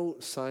says, no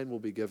sign will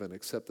be given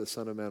except the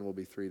Son of Man will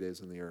be 3 days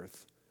in the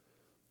earth.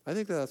 I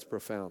think that's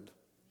profound.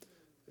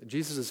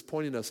 Jesus is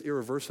pointing us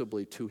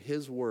irreversibly to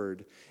his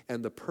word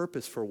and the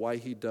purpose for why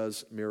he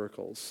does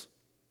miracles.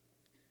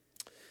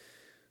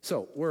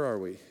 So, where are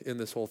we in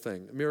this whole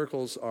thing?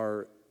 Miracles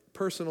are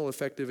personal,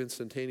 effective,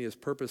 instantaneous,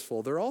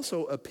 purposeful. They're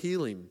also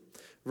appealing.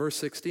 Verse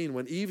 16,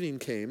 when evening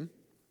came,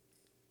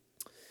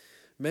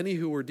 many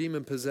who were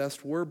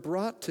demon-possessed were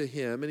brought to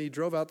him, and he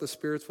drove out the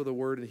spirits with a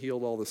word and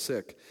healed all the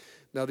sick.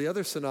 Now, the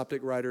other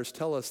synoptic writers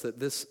tell us that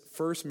this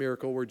first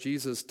miracle where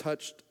Jesus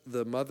touched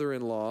the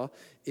mother-in-law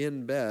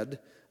in bed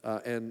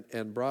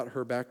and brought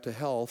her back to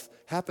health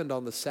happened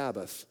on the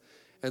Sabbath.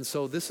 And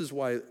so this is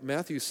why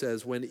Matthew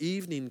says, when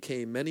evening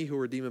came, many who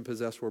were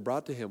demon-possessed were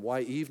brought to him.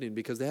 Why evening?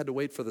 Because they had to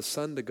wait for the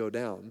sun to go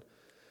down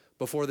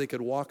before they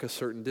could walk a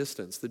certain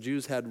distance. The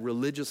Jews had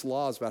religious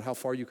laws about how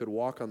far you could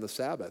walk on the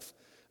Sabbath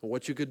and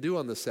what you could do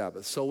on the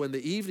Sabbath. So when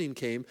the evening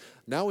came,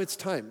 now it's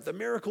time. The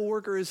miracle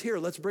worker is here.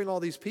 Let's bring all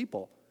these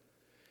people.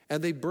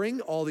 And they bring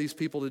all these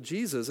people to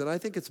Jesus. And I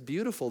think it's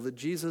beautiful that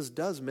Jesus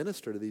does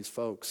minister to these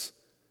folks.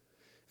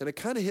 And it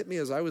kind of hit me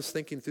as I was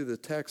thinking through the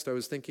text. I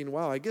was thinking,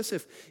 wow, I guess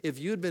if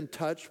you'd been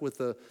touched with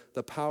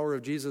the power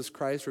of Jesus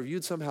Christ, or if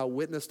you'd somehow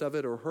witnessed of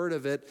it or heard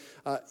of it,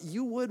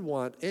 you would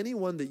want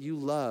anyone that you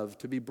love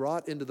to be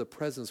brought into the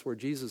presence where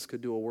Jesus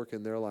could do a work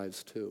in their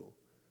lives too.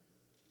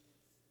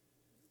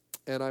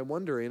 And I'm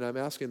wondering, I'm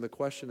asking the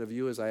question of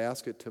you as I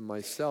ask it to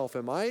myself,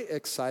 am I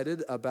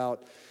excited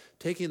about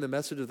taking the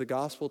message of the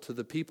gospel to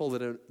the people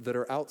that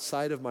are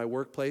outside of my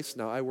workplace?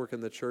 Now, I work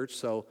in the church,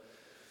 so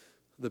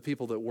the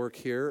people that work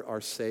here are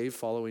saved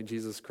following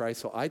Jesus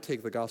Christ. So I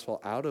take the gospel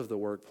out of the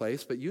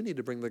workplace, but you need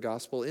to bring the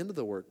gospel into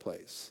the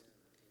workplace.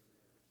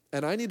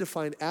 And I need to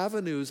find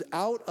avenues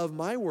out of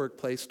my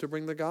workplace to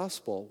bring the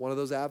gospel. One of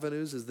those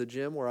avenues is the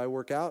gym where I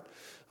work out.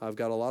 I've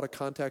got a lot of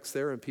contacts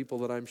there and people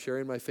that I'm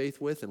sharing my faith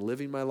with and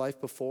living my life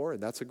before,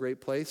 and that's a great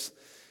place.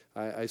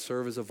 I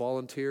serve as a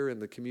volunteer in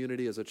the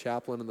community as a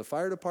chaplain in the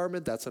fire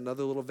department. That's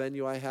another little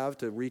venue I have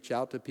to reach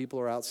out to people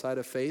who are outside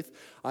of faith.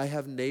 I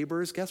have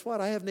neighbors. Guess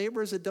what? I have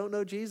neighbors that don't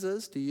know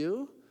Jesus. Do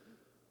you?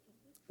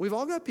 We've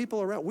all got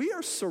people around. We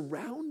are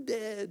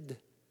surrounded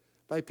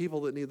by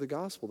people that need the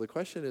gospel. The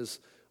question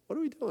is, what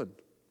are we doing?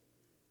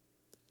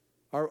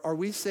 Are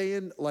we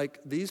saying, like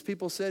these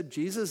people said,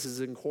 Jesus is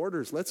in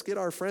quarters. Let's get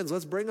our friends.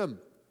 Let's bring them.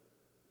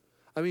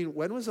 I mean,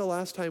 when was the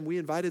last time we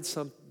invited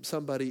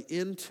somebody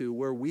into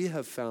where we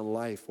have found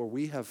life, where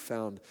we have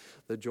found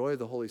the joy of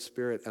the Holy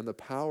Spirit and the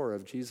power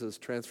of Jesus'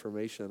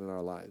 transformation in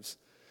our lives?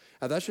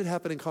 That should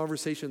happen in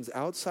conversations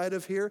outside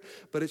of here,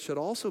 but it should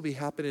also be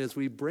happening as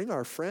we bring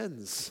our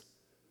friends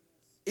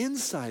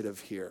inside of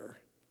here.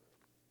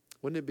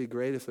 Wouldn't it be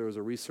great if there was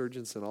a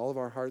resurgence in all of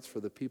our hearts for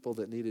the people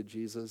that needed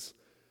Jesus,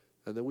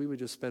 and that we would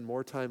just spend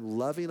more time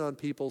loving on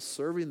people,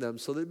 serving them,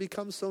 so that it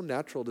becomes so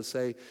natural to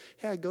say,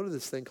 hey, I go to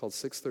this thing called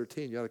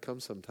 613. You ought to come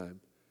sometime.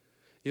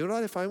 You know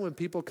what I find when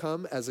people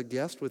come as a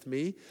guest with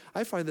me?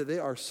 I find that they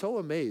are so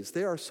amazed.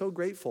 They are so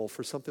grateful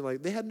for something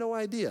like, they had no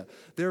idea.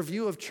 Their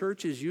view of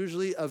church is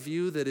usually a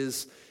view that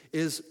is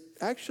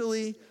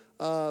actually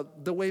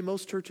the way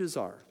most churches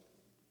are.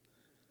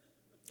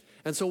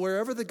 And so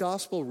wherever the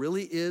gospel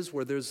really is,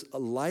 where there's a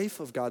life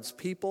of God's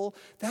people,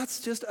 that's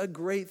just a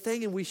great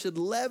thing, and we should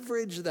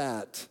leverage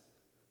that.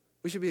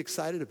 We should be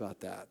excited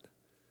about that.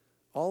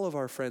 All of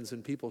our friends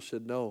and people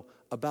should know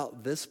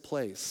about this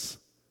place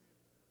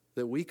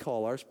that we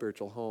call our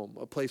spiritual home,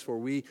 a place where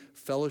we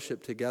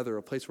fellowship together,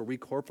 a place where we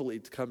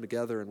corporately come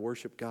together and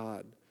worship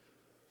God.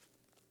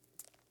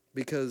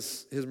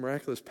 Because his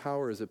miraculous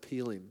power is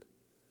appealing.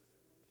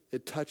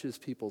 It touches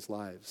people's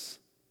lives.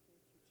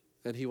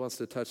 And he wants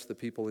to touch the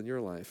people in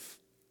your life.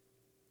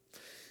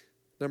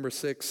 Number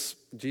 6,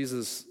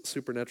 Jesus'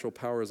 supernatural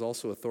power is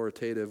also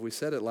authoritative. We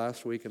said it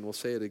last week and we'll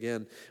say it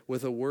again.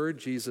 With a word,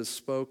 Jesus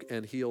spoke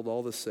and healed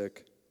all the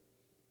sick.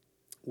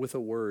 With a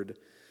word.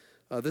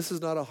 This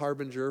is not a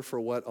harbinger for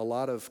what a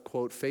lot of,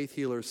 quote, faith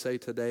healers say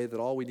today, that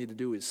all we need to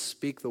do is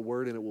speak the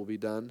word and it will be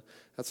done.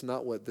 That's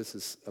not what this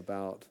is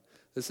about.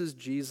 This is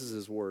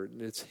Jesus' word,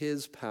 and it's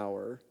his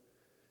power,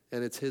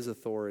 and it's his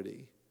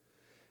authority.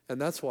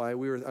 And that's why I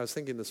was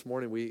thinking this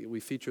morning, we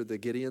featured the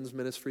Gideons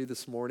ministry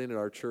this morning at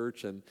our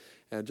church, and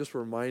just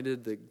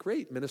reminded the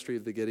great ministry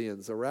of the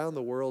Gideons. Around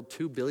the world,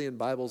 2 billion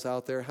Bibles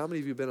out there. How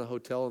many of you have been in a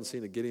hotel and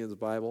seen a Gideon's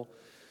Bible?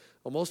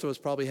 Well, most of us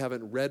probably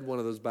haven't read one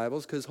of those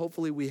Bibles, because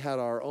hopefully we had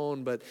our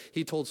own, but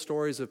he told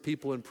stories of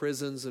people in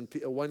prisons, and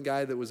one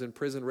guy that was in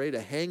prison ready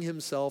to hang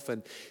himself,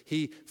 and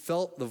he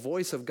felt the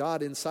voice of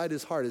God inside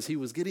his heart as he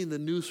was getting the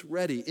noose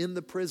ready in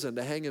the prison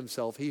to hang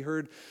himself. He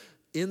heard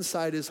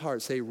inside his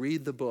heart say,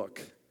 read the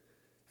book.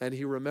 And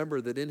he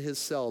remembered that in his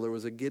cell there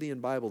was a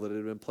Gideon Bible that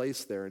had been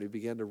placed there, and he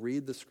began to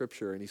read the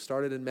scripture. And he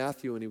started in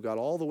Matthew, and he got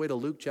all the way to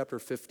Luke chapter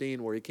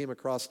 15, where he came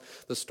across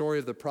the story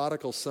of the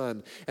prodigal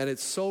son. And it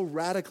so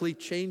radically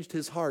changed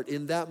his heart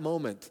in that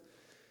moment.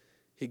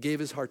 He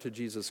gave his heart to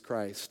Jesus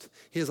Christ.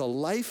 He has a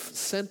life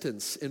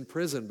sentence in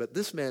prison, but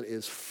this man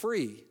is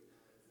free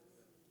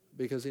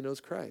because he knows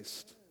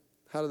Christ.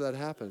 How did that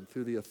happen?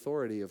 Through the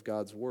authority of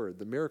God's word.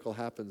 The miracle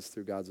happens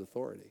through God's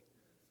authority.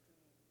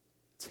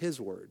 It's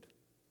his word.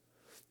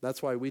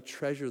 That's why we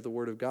treasure the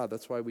Word of God.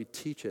 That's why we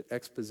teach it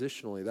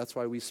expositionally. That's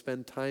why we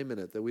spend time in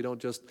it, that we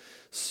don't just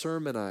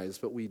sermonize,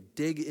 but we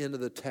dig into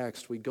the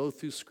text. We go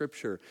through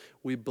Scripture.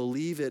 We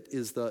believe it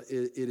is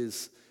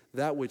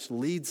that which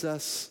leads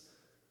us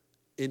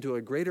into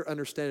a greater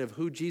understanding of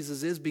who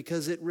Jesus is,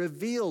 because it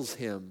reveals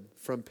him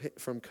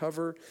from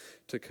cover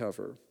to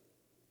cover.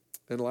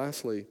 And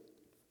lastly,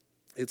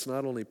 it's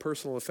not only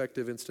personal,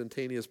 effective,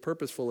 instantaneous,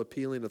 purposeful,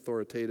 appealing,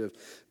 authoritative,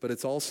 but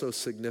it's also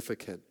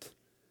significant.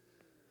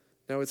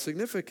 Now, it's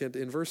significant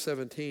in verse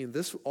 17.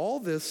 All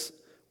this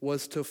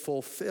was to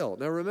fulfill.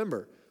 Now,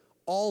 remember,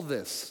 all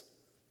this,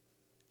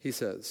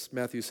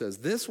 Matthew says,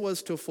 this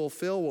was to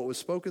fulfill what was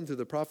spoken through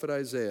the prophet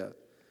Isaiah.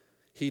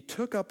 He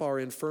took up our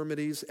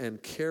infirmities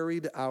and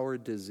carried our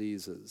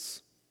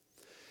diseases.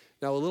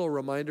 Now, a little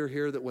reminder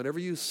here that whenever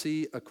you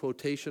see a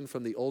quotation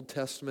from the Old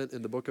Testament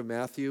in the book of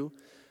Matthew,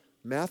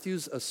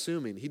 Matthew's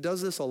assuming, he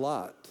does this a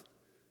lot.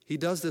 He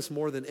does this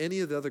more than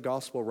any of the other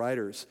gospel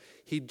writers.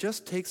 He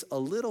just takes a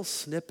little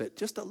snippet,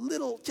 just a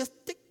little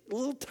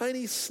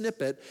tiny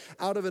snippet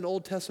out of an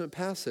Old Testament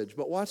passage.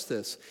 But watch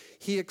this.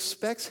 He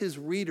expects his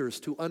readers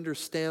to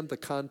understand the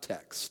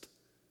context.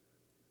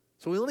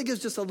 So he only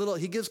gives just a little,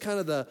 he gives kind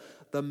of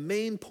the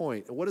main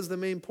point. What is the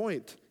main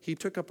point? He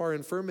took up our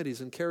infirmities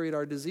and carried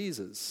our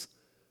diseases.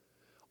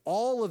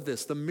 All of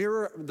this, the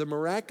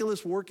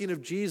miraculous working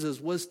of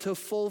Jesus, was to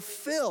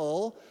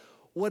fulfill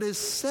what is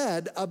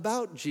said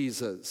about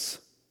Jesus.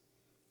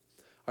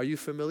 Are you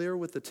familiar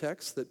with the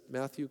text that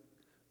Matthew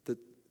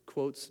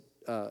quotes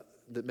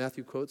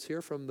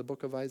here from the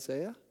book of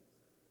Isaiah?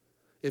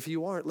 If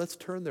you aren't, let's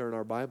turn there in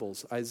our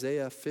Bibles,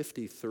 Isaiah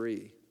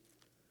 53.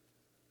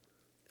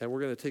 And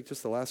we're going to take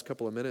just the last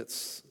couple of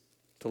minutes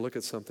to look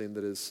at something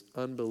that is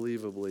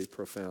unbelievably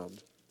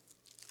profound.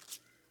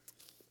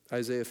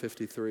 Isaiah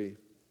 53.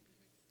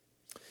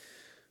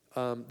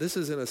 This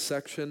is in a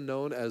section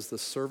known as the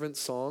servant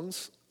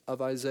songs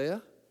of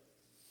Isaiah.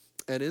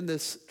 And in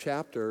this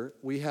chapter,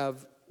 we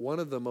have one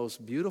of the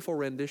most beautiful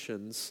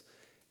renditions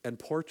and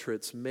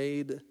portraits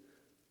made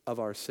of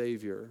our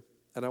Savior.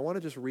 And I want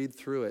to just read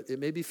through it. It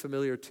may be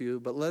familiar to you,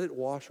 but let it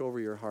wash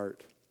over your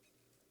heart.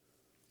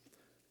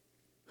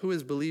 Who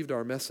has believed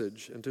our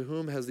message, and to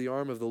whom has the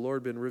arm of the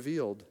Lord been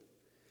revealed?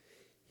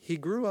 He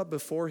grew up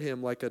before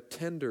him like a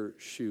tender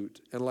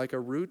shoot, and like a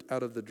root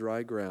out of the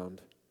dry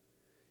ground.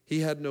 He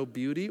had no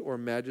beauty or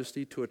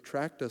majesty to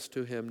attract us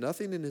to him,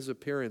 nothing in his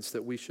appearance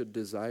that we should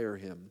desire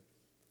him.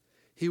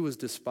 He was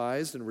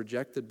despised and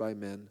rejected by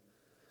men,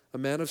 a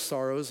man of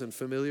sorrows and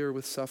familiar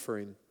with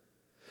suffering.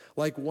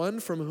 Like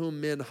one from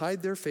whom men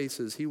hide their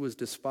faces, he was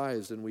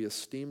despised, and we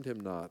esteemed him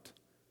not.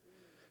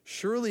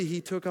 Surely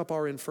he took up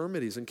our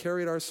infirmities and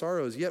carried our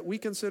sorrows, yet we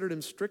considered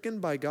him stricken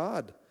by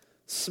God,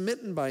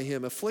 smitten by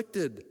him,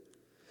 afflicted.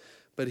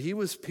 But he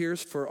was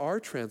pierced for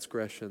our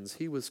transgressions,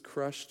 he was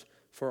crushed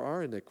for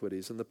our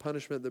iniquities, and the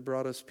punishment that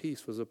brought us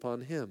peace was upon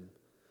him,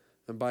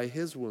 and by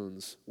his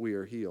wounds we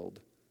are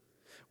healed.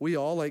 We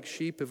all, like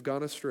sheep, have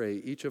gone astray.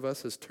 Each of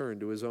us has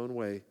turned to his own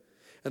way,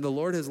 and the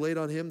Lord has laid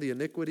on him the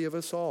iniquity of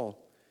us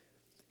all.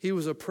 He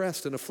was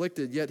oppressed and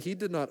afflicted, yet he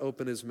did not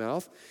open his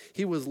mouth.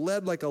 He was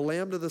led like a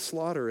lamb to the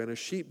slaughter, and a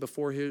sheep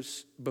before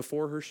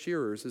her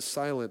shearers is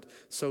silent,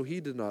 so he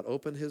did not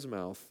open his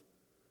mouth.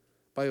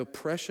 By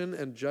oppression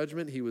and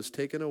judgment he was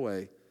taken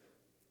away.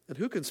 And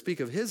who can speak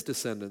of his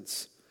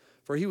descendants?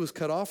 For he was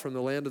cut off from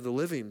the land of the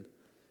living.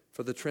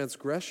 For the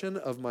transgression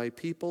of my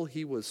people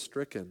he was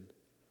stricken.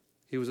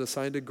 He was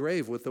assigned a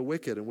grave with the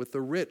wicked and with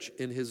the rich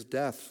in his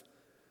death,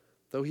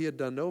 though he had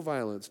done no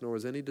violence, nor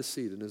was any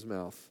deceit in his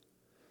mouth.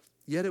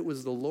 Yet it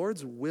was the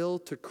Lord's will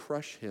to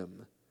crush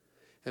him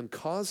and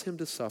cause him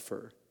to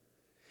suffer.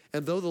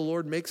 And though the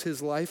Lord makes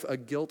his life a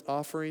guilt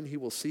offering, he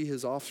will see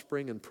his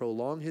offspring and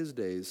prolong his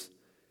days,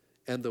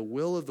 and the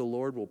will of the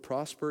Lord will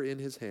prosper in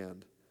his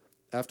hand.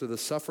 After the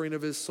suffering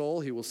of his soul,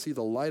 he will see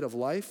the light of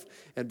life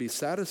and be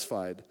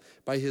satisfied.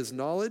 By his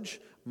knowledge,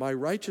 my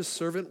righteous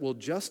servant will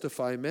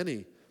justify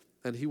many,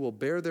 and he will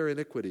bear their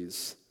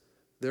iniquities.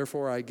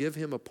 Therefore I give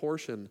him a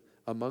portion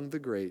among the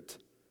great,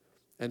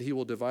 and he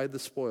will divide the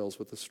spoils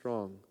with the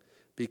strong,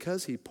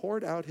 because he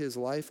poured out his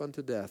life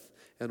unto death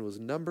and was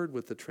numbered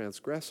with the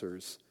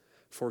transgressors.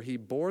 For he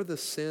bore the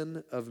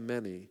sin of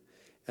many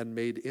and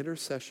made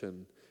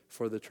intercession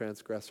for the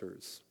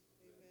transgressors.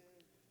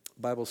 Amen.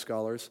 Bible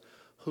scholars,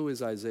 who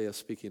is Isaiah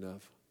speaking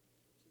of?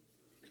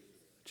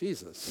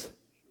 Jesus.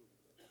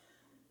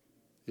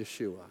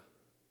 Yeshua.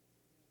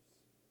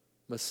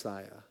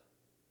 Messiah.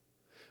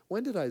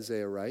 When did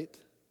Isaiah write?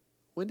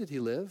 When did he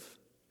live?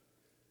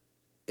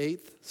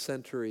 8th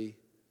century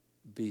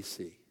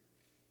BC.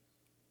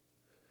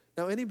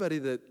 Now, anybody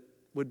that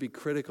would be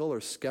critical or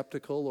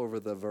skeptical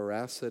over the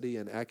veracity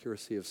and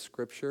accuracy of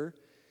Scripture,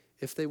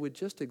 if they would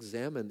just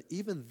examine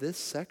even this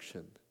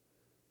section,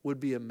 would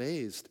be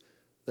amazed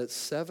that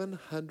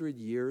 700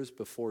 years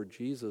before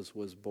Jesus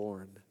was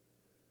born,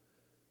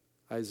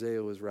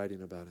 Isaiah was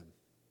writing about him.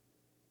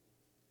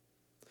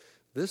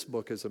 This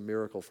book is a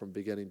miracle from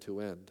beginning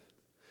to end.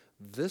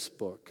 This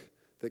book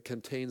that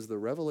contains the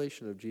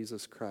revelation of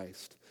Jesus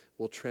Christ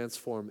will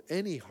transform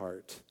any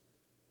heart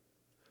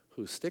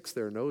who sticks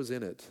their nose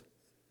in it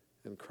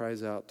and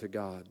cries out to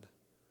God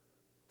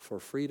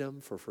for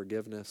freedom, for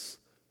forgiveness,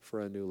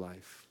 for a new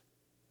life.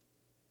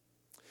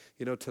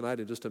 You know, tonight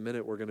in just a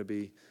minute we're going to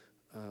be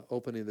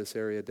opening this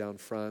area down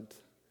front.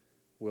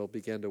 We'll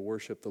begin to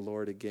worship the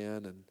Lord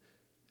again,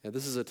 and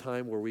this is a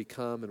time where we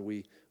come and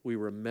we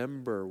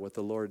remember what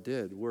the Lord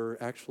did. We're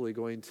actually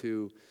going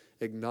to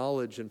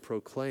acknowledge and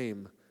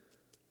proclaim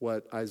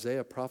what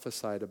Isaiah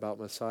prophesied about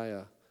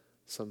Messiah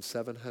some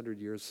 700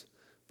 years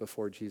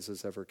before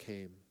Jesus ever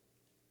came.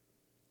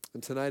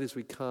 And tonight as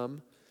we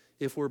come,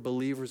 if we're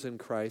believers in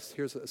Christ,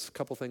 here's a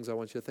couple things I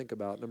want you to think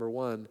about. Number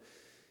one,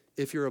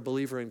 if you're a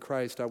believer in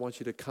Christ, I want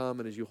you to come,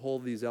 and as you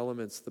hold these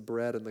elements, the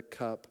bread and the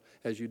cup,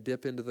 as you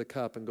dip into the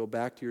cup and go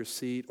back to your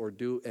seat or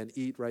do and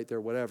eat right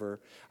there, whatever,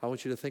 I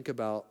want you to think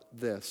about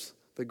this.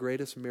 The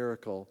greatest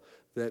miracle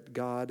that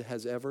God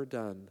has ever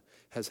done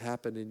has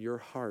happened in your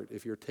heart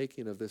if you're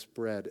taking of this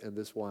bread and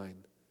this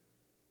wine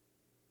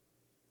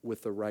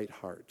with the right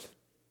heart.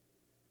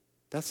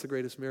 That's the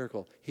greatest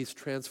miracle. He's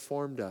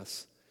transformed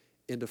us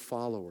into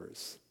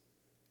followers.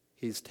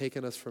 He's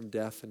taken us from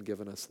death and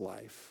given us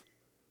life.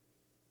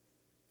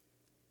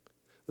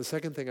 The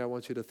second thing I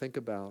want you to think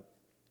about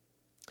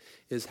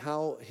is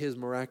how his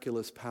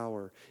miraculous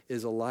power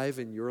is alive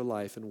in your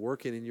life and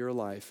working in your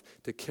life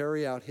to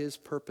carry out his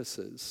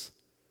purposes,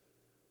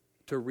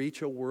 to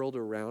reach a world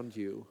around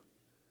you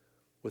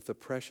with the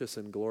precious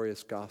and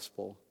glorious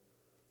gospel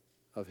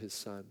of his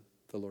Son,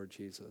 the Lord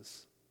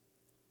Jesus.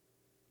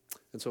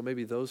 And so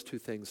maybe those two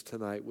things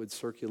tonight would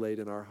circulate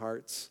in our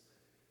hearts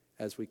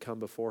as we come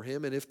before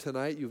him. And if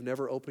tonight you've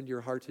never opened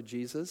your heart to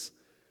Jesus,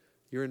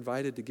 you're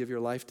invited to give your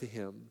life to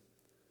him.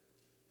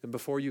 And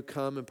before you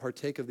come and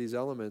partake of these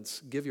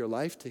elements, give your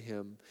life to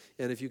him.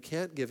 And if you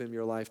can't give him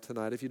your life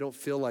tonight, if you don't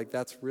feel like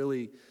that's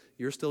really,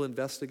 you're still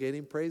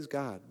investigating, praise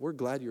God. We're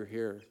glad you're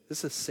here. This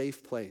is a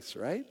safe place,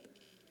 right?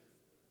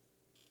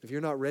 If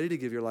you're not ready to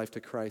give your life to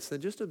Christ,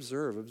 then just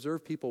observe.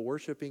 Observe people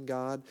worshiping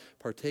God,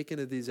 partaking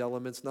of these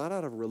elements, not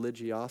out of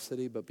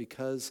religiosity, but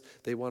because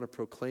they want to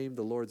proclaim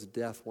the Lord's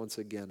death once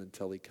again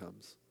until he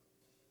comes.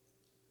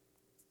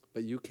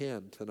 But you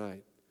can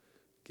tonight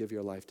give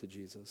your life to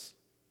Jesus.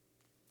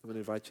 I'm going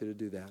to invite you to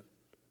do that.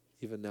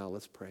 Even now,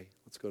 let's pray.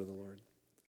 Let's go to the Lord.